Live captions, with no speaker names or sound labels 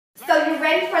you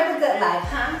ready for the good life,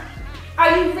 huh?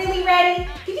 Are you really ready?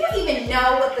 Do you even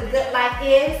know what the good life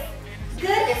is?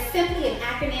 GOOD is simply an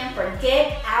acronym for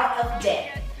Get Out of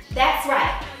Debt. That's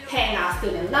right, paying off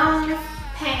student loans,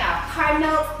 paying off car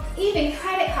notes, even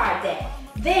credit card debt.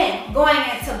 Then going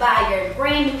in to buy your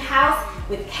brand new house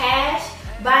with cash,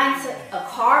 buying a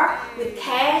car with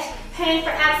cash, paying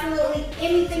for absolutely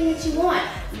anything that you want,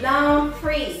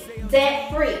 loan-free,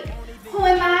 debt-free. Who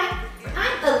am I?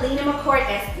 I'm Alina McCord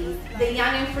Estes, the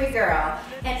young and free girl,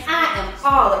 and I am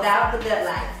all about the good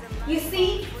life. You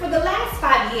see, for the last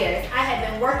 5 years, I have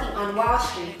been working on Wall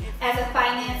Street as a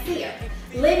financier,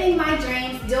 living my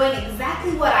dreams, doing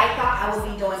exactly what I thought I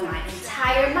would be doing my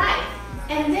entire life.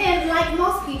 And then, like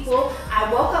most people,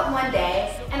 I woke up one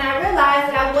day and I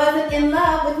realized that I wasn't in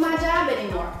love with my job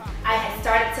anymore. I had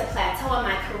started to plateau in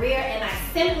my career and I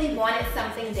simply wanted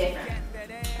something different.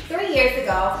 3 years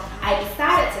ago, I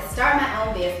decided to start my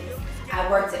own business. I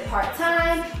worked it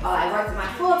part-time while I worked my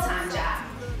full-time job.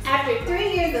 After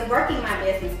 3 years of working my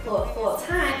business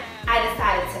full-time, I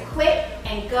decided to quit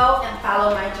and go and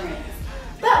follow my dreams.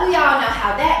 But we all know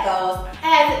how that goes.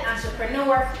 As an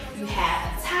entrepreneur, you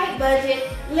have a tight budget,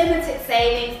 limited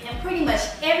savings, and pretty much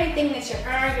everything that you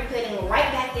earn, you're putting right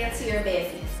back into your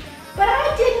business. But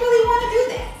I didn't really want to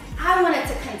do that. I wanted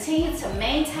to continue to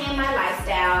maintain my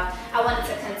lifestyle. I wanted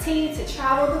to continue to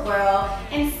travel the world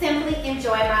and simply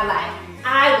enjoy my life.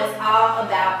 I was all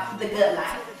about the good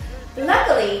life.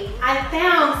 Luckily, I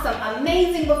found some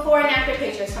amazing before and after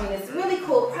pictures from this really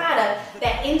cool product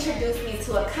that introduced me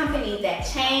to a company that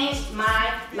changed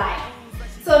my life.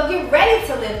 So if you're ready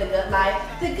to live the good life,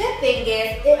 the good thing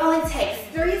is it only takes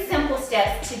 3 simple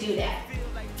steps to do that.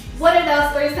 What are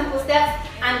those 3 simple steps?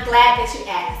 I'm glad that you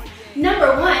asked.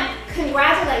 Number 1,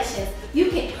 congratulations.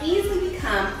 You can easily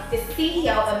become the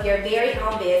CEO of your very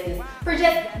own business for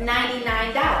just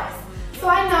 $99. So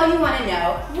I know you want to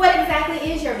know, what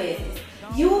exactly is your business?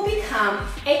 You will become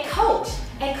a coach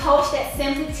that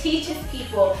simply teaches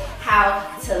people how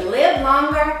to live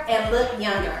longer and look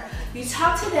younger. You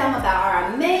talk to them about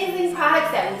our amazing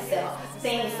products that we sell.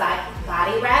 Things like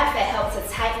body wraps that help to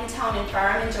tighten, tone, and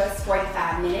firm in just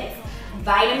 45 minutes,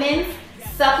 vitamins,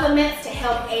 supplements to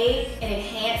help aid and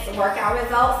enhance workout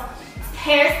results,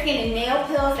 hair, skin, and nail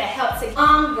pills that help to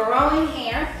growing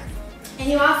hair, and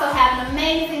you also have an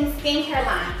amazing skincare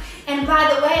line. And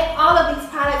by the way, all of these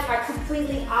products are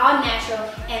completely all natural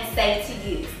and safe to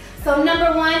use. So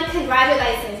number 1,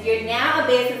 congratulations, you're now a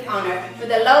business owner for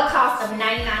the low cost of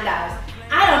 $99.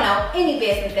 I don't know any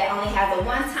business that only has a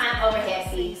one-time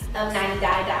overhead fee of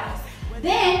 $99.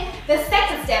 Then, the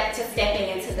second step to stepping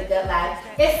into the good life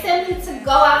is simply to go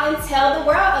out and tell the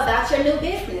world about your new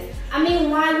business. I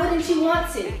mean, why wouldn't you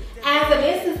want to? As a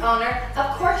business owner,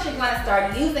 of course you're going to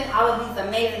start using all of these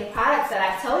amazing products that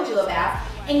I've told you about,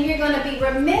 and you're going to be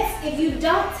remiss if you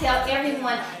don't tell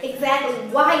everyone exactly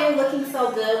why you're looking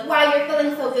so good, why you're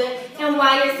feeling so good, and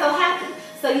why you're so happy.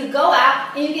 So you go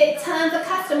out and you get tons of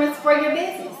customers for your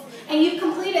business. And you've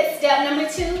completed step number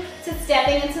 2 to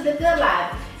stepping into the good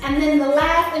life. And then the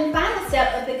last and final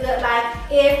step of the good life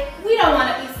is we don't want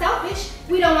to be selfish.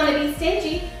 We don't want to be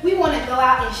stingy. We want to go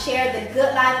out and share the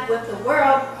good life with the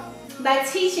world by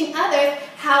teaching others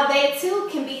how they too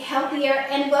can be healthier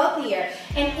and wealthier,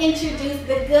 and introduce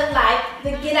the good life,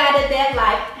 the get out of debt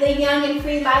life, the young and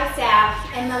free lifestyle,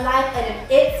 and the life of an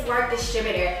It's Work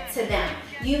distributor to them.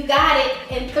 You got it.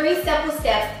 In 3 simple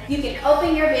steps, you can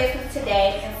open your business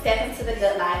today and step into the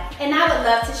good life. And I would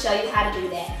love to show you how to do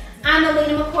that. I'm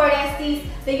Alina McCord Estes,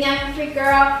 the young and free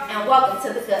girl, and welcome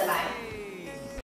to the good life.